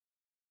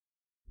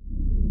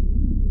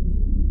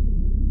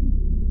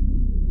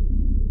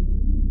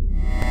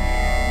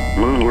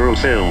Moon World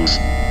Films.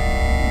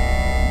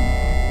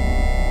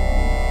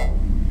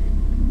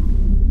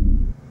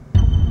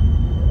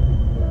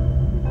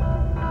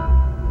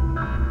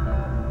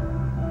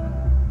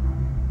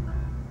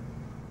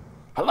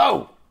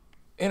 Hello,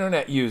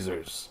 internet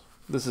users.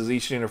 This is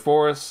Eshniner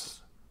Forest.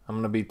 I'm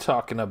going to be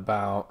talking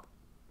about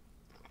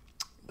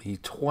the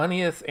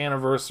 20th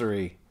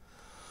anniversary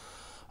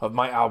of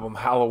my album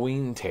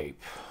Halloween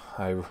Tape.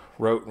 I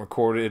wrote and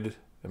recorded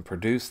and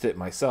produced it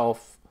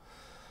myself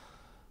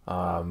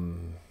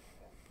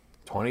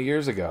 20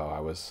 years ago. I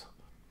was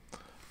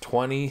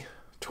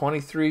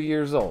 23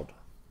 years old.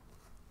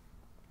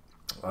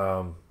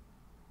 Yeah,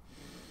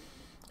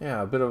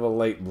 a bit of a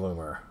late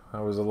bloomer.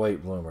 I was a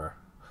late bloomer.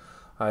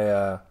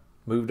 I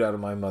moved out of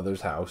my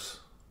mother's house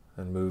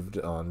and moved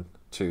on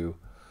to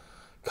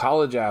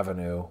College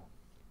Avenue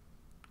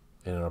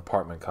in an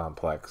apartment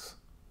complex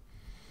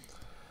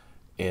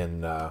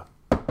in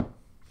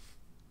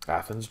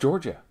Athens,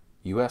 Georgia,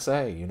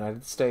 USA,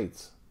 United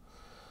States.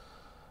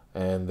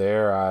 And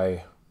there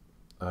I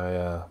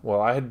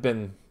had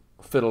been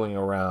fiddling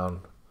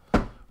around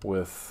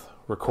with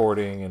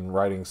recording and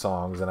writing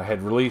songs, and I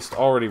had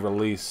already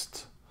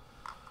released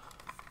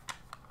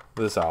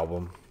this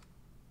album,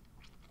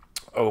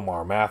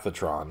 Omar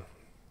Mathatron,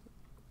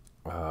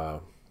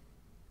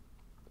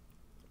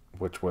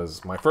 which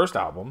was my first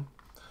album.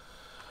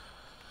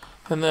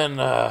 And then,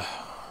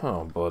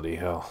 oh bloody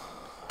hell,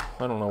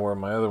 I don't know where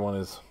my other one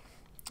is.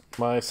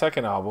 My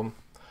second album,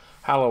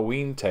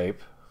 Halloween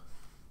Tape,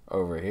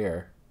 over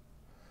here.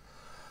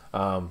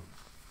 I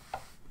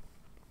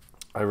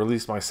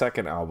released my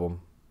second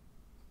album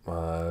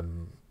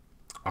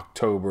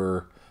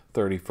October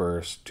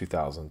 31st,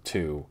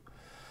 2002.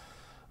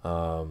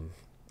 I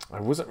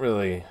wasn't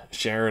really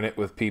sharing it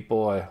with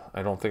people.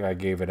 I don't think I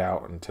gave it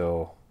out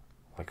until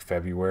like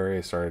February.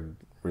 I started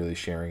really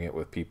sharing it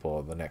with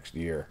people the next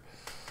year.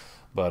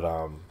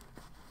 But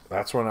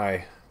that's when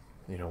I,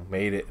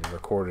 made it and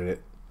recorded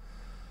it,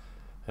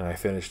 and I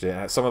finished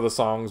it. Some of the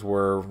songs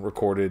were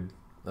recorded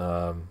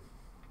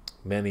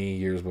many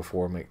years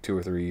before, like 2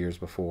 or 3 years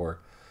before,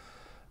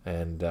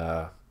 and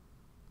I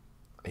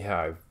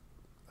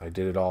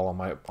did it all on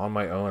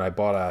my own. I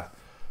bought a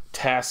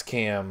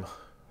tascam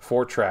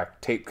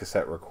 4-track tape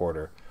cassette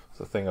recorder. It's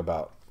a thing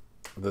about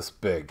this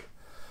big,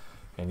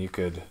 and you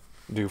could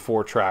do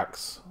 4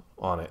 tracks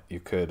on it. You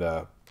could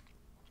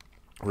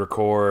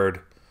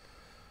record.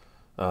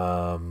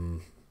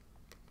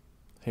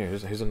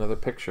 Here's another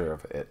picture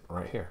of it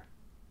right here.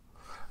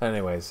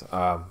 Anyways,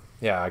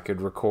 I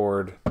could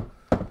record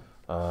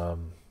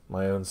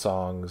my own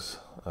songs,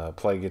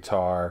 play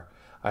guitar.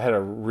 I had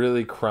a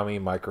really crummy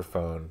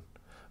microphone.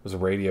 It was a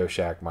Radio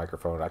Shack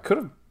microphone. I could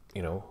have,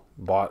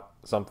 bought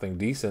something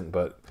decent,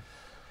 but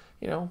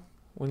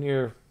when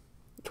you're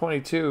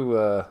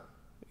 22,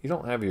 you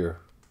don't have you're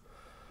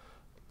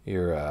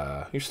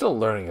still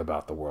learning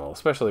about the world,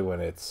 especially when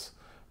it's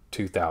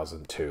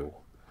 2002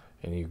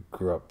 and you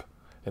grew up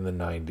in the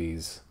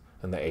 90s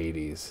and the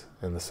 80s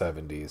and the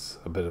 70s,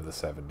 a bit of the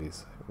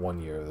 70s,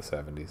 1 year of the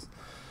 70s.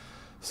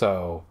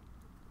 So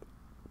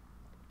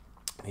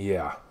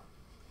yeah,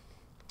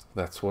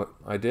 that's what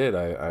I did.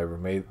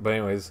 But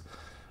anyways,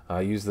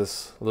 I used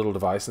this little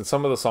device, and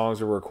some of the songs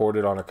were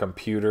recorded on a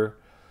computer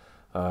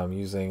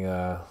using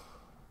a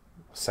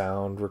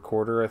sound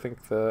recorder, I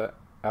think the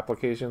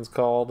application's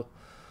called.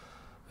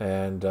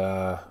 And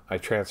I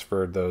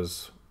transferred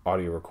those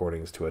audio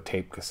recordings to a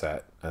tape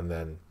cassette, and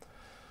then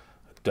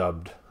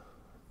dubbed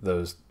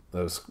those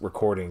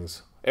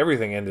recordings.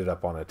 Everything ended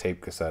up on a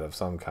tape cassette of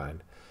some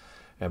kind,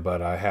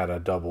 but I had a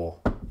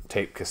double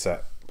tape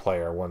cassette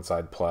player. One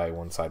side play,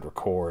 one side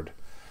record,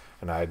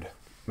 and I'd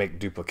make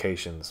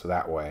duplications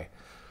that way.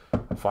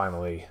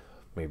 Finally,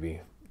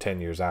 maybe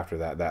 10 years after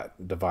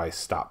that device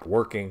stopped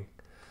working.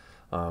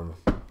 I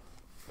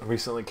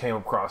recently came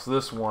across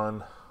this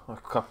one a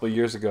couple of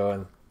years ago,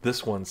 and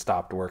this one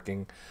stopped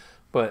working,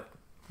 but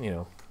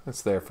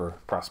it's there for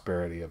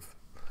prosperity of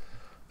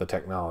the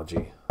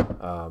technology.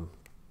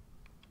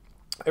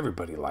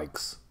 Everybody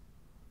likes,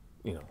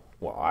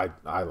 I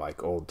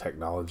like old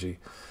technology,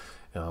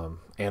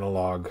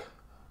 analog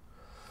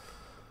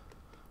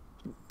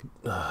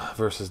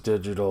versus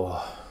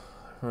digital.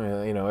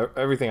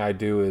 Everything I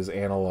do is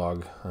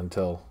analog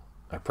until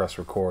I press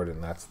record,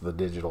 and that's the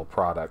digital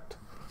product.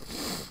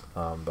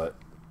 But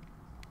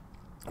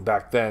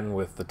back then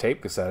with the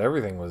tape cassette,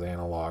 everything was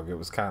analog. It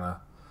was kind of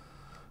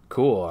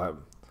cool.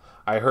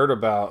 I heard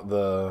about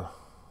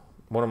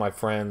one of my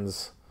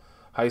friends,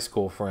 high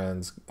school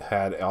friends,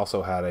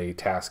 also had a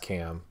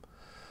tascam,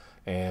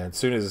 and as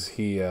soon as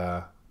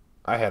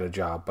I had a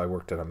job. I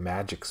worked at a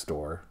magic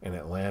store in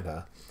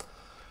Atlanta,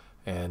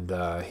 and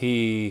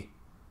he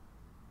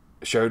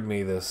showed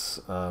me this.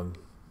 It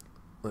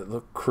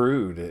looked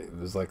crude. It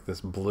was like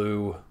this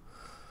blue.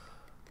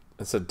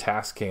 It said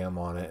tascam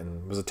on it,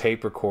 and it was a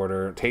tape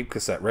recorder, tape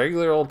cassette,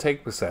 regular old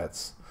tape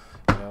cassettes.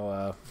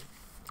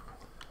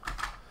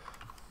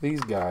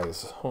 These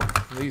guys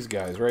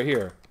right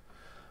here.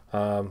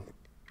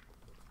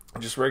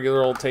 Just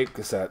regular old tape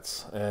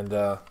cassettes, and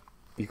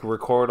you can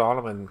record on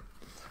them, and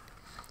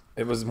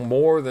it was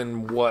more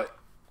than what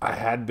I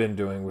had been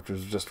doing, which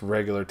was just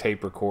regular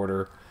tape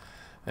recorder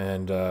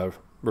and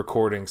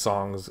recording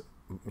songs,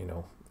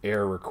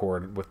 air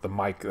record with the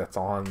mic that's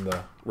on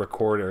the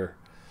recorder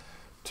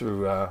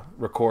to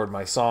record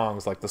my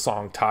songs. Like the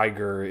song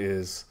Tiger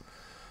is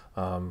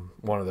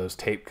one of those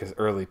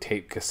early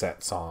tape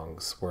cassette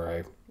songs where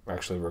I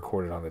actually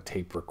recorded on a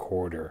tape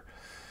recorder.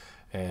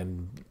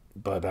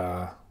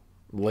 But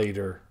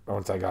later,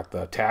 once I got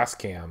the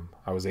tascam,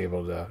 I was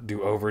able to do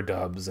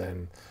overdubs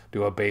and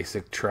do a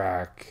basic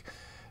track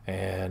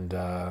and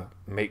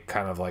make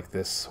kind of like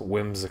this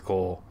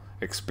whimsical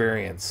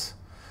experience,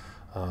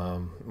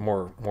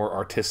 more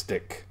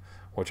artistic,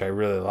 which I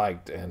really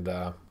liked. And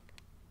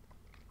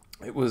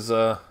it was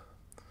a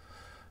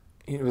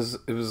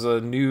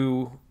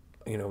new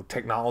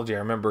technology. I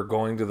remember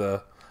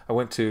I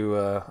went to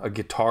a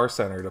guitar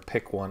center to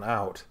pick one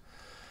out,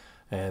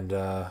 and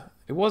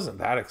it wasn't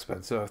that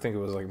expensive. I think it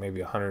was like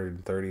maybe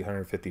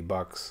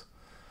 $150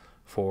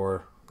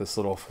 for this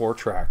little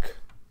 4-track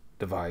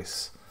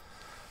device,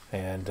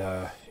 and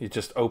it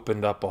just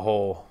opened up a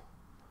whole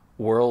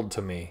world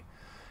to me.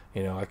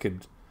 I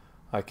could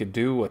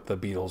do what the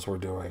Beatles were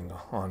doing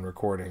on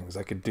recordings.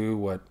 I could do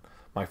what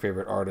my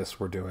favorite artists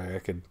were doing. I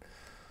could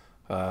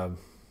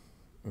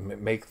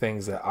make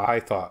things that I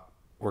thought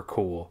were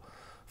cool.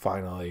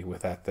 Finally,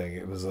 with that thing,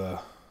 it was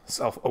a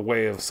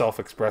way of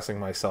self-expressing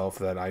myself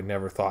that I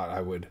never thought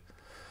I would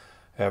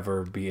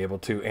ever be able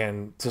to.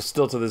 And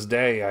still to this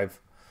day, I've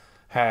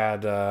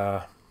had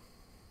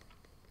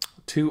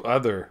 2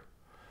 other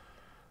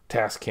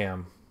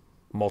tascam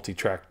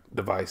multi-track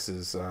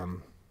devices.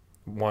 The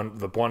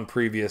one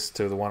previous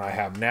to the one I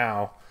have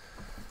now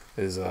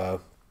is it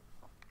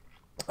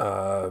was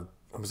a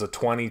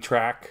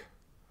 20-track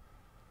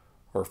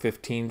or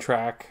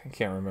 15-track. I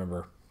can't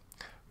remember.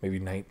 Maybe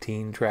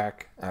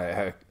 19-track.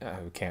 I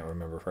can't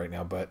remember right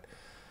now, but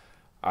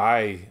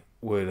I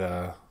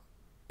would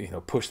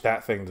push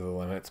that thing to the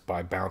limits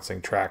by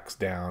bouncing tracks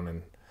down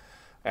and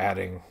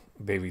adding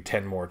maybe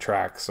 10 more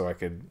tracks so I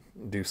could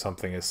do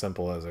something as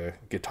simple as a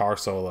guitar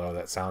solo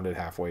that sounded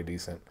halfway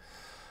decent.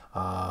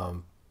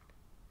 And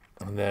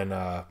then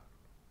up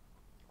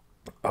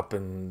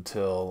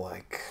until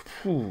like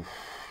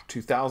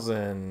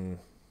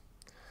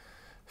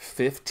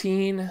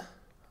 2015,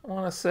 I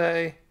want to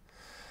say,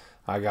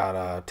 I got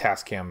a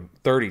tascam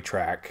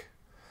 30-track,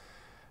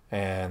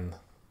 and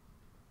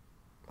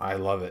I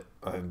love it.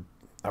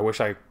 I wish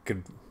I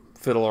could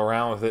fiddle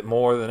around with it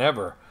more than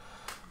ever,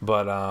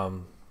 but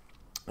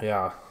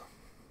yeah,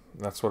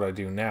 that's what I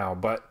do now.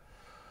 But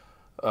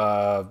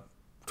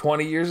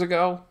 20 years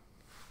ago,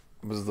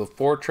 it was the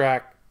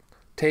 4-track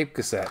tape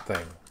cassette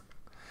thing,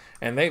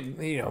 and they,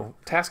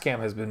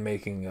 Tascam has been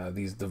making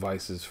these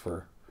devices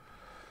for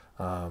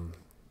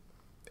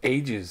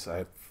ages,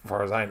 as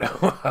far as I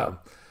know.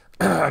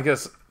 I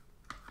guess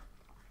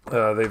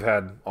they've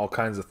had all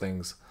kinds of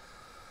things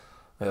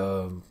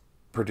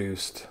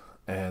produced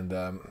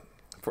and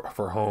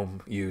for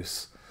home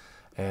use,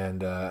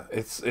 and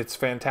it's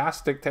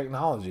fantastic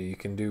technology. You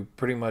can do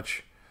pretty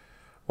much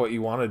what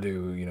you want to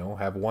do.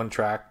 Have one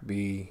track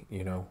be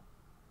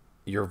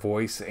your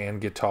voice and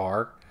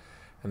guitar,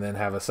 and then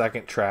have a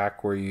second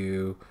track where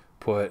you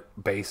put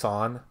bass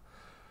on,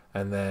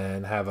 and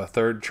then have a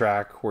third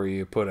track where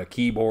you put a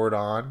keyboard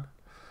on,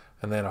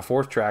 and then a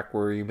 4th track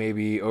where you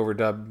maybe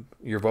overdub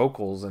your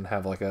vocals and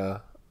have like an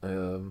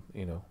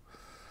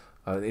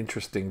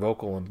interesting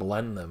vocal and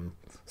blend them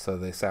so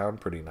they sound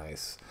pretty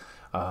nice.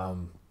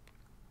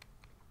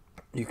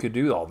 You could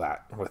do all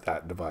that with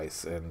that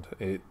device, and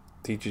it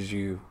teaches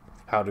you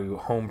how to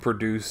home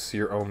produce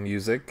your own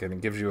music, and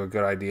it gives you a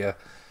good idea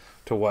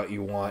to what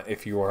you want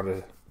if you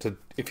wanted to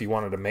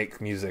make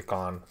music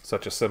on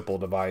such a simple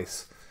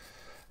device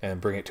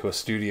and bring it to a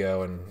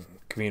studio and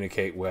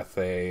communicate with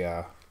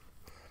a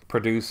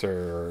producer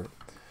or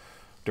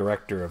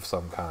director of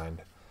some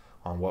kind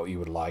on what you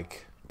would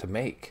like to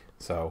make.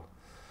 So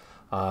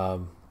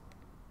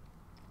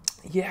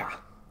yeah,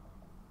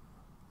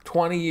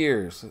 20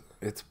 years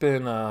it's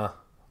been. The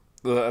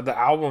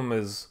album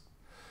is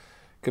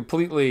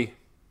completely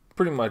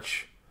pretty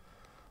much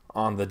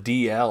on the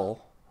DL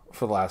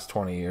for the last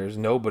 20 years.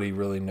 Nobody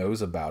really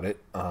knows about it,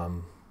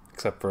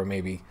 except for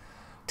maybe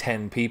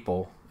 10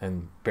 people,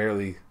 and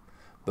barely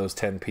those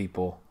 10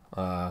 people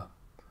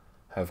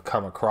have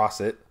come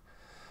across it.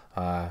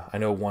 I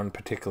know one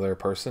particular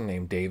person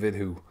named David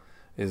who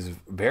is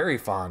very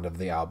fond of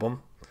the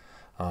album.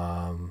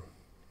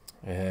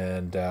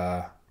 And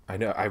I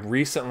know I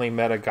recently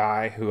met a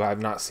guy who I've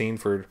not seen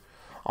for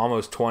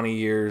almost 20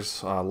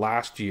 years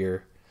last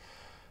year,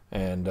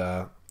 and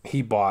I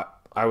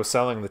was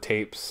selling the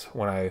tapes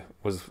when I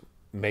was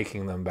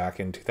making them back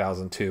in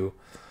 2002,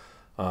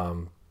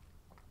 in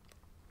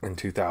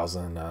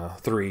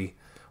 2003,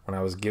 when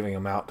I was giving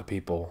them out to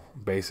people.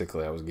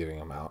 Basically, I was giving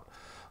them out,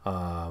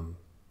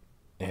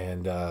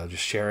 and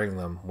just sharing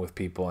them with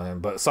people.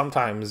 But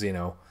sometimes,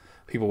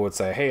 people would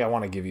say, "Hey, I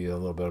want to give you a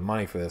little bit of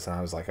money for this," and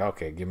I was like,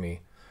 "Okay, give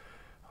me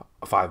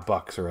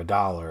 $5 or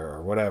 $1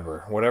 or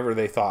whatever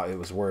they thought it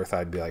was worth."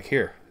 I'd be like,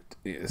 "Here,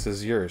 this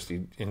is yours.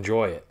 You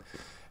enjoy it.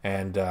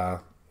 And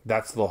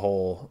that's the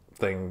whole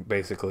thing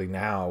basically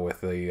now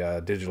with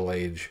the digital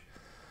age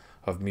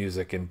of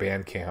music and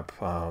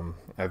Bandcamp.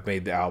 I've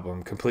made the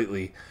album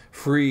completely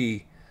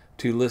free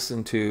to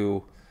listen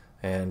to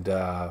and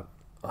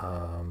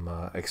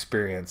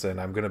experience, and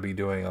I'm going to be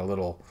doing a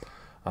little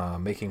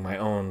making my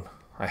own.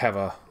 I have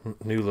a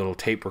new little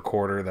tape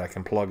recorder that I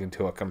can plug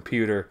into a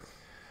computer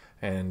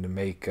and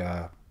make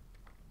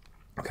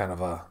kind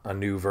of a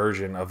new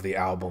version of the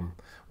album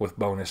with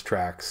bonus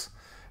tracks,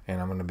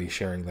 and I'm going to be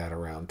sharing that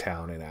around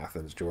town in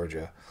Athens,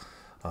 Georgia,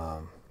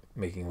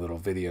 making little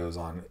videos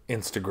on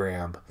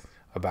Instagram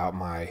about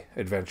my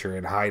adventure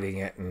and hiding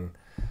it, and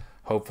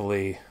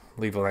hopefully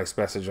leave a nice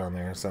message on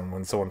there, so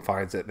when someone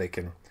finds it, they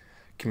can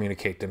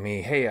communicate to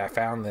me, hey, I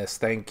found this,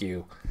 thank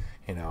you.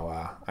 You know,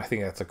 I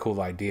think that's a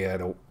cool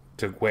idea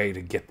to way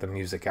to get the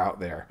music out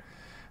there.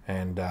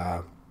 And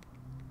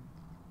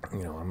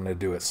you know, I'm gonna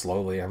do it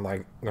slowly. I'm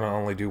like gonna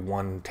only do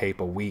one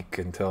tape a week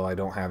until I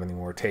don't have any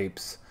more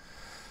tapes,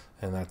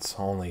 and that's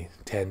only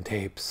 10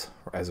 tapes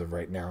as of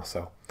right now.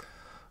 So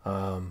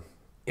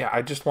yeah,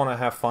 I just want to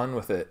have fun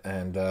with it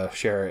and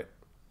share it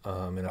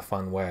in a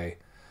fun way,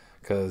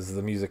 because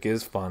the music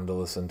is fun to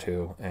listen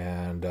to,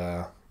 and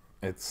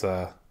it's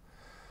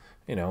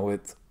you know,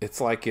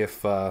 it's like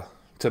if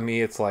to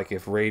me it's like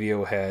if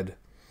Radiohead,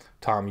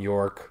 Tom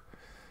York,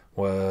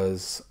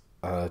 was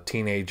a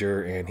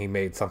teenager and he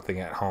made something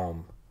at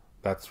home.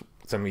 That's,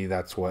 to me,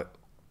 that's what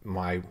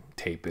my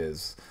tape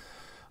is.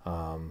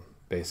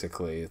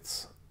 Basically,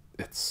 it's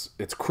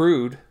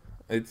crude.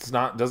 It's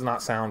not, does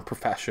not sound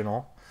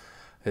professional.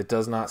 It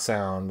does not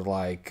sound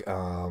like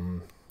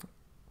you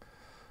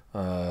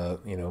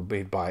know,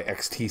 made by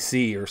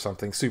XTC or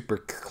something super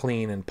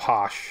clean and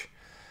posh.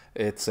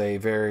 It's a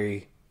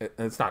very,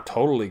 it's not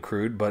totally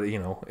crude, but you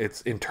know,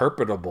 it's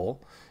interpretable.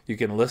 You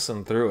can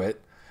listen through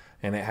it,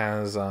 and it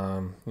has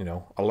you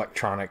know,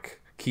 electronic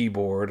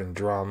keyboard and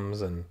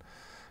drums and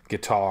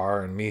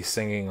guitar and me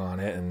singing on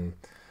it and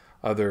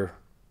other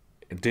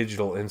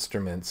digital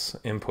instruments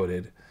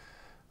inputted.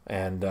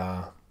 And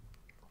I'll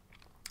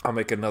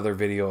make another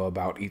video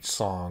about each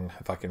song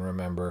if I can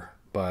remember,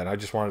 but I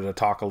just wanted to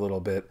talk a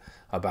little bit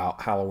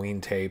about Halloween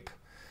Tape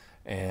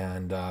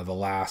and the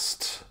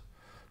last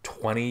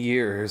 20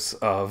 years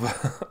of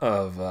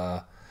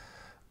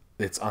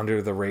its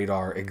under the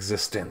radar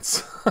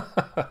existence.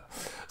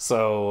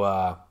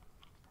 So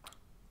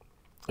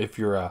if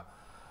you're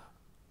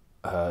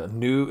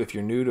new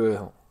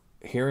to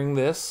hearing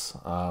this,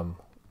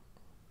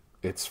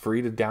 it's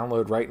free to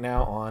download right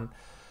now on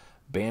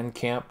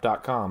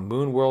bandcamp.com,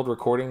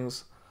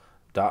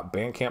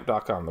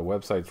 moonworldrecordings.bandcamp.com. The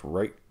website's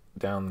right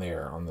down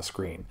there on the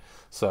screen.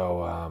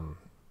 So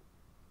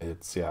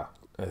it's, yeah,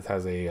 it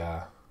has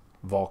a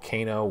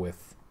volcano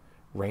with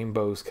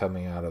rainbows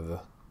coming out of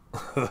the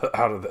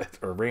out of it,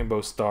 or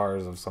rainbow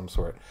stars of some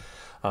sort.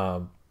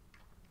 I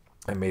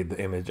made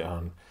the image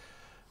on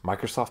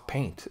Microsoft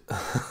Paint.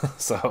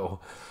 So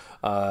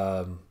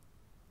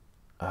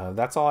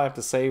that's all I have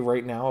to say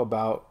right now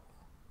about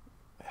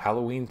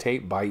Halloween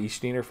Tape by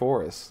Eshniner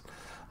Forest.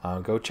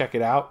 Go check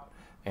it out,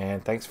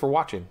 and thanks for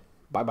watching.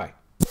 Bye bye.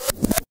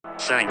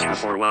 Thank you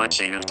for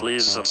watching, and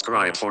please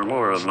subscribe for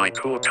more of my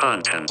cool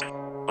content.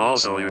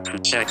 Also, you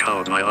can check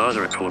out my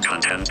other cool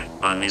content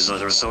on these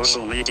other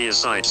social media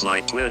sites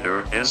like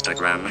Twitter,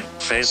 Instagram,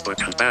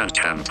 Facebook, and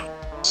Bandcamp.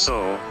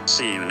 So,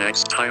 see you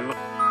next time.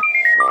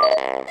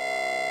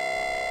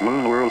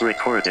 Moon World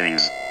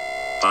Recordings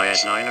by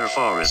Eshniner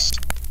Forest.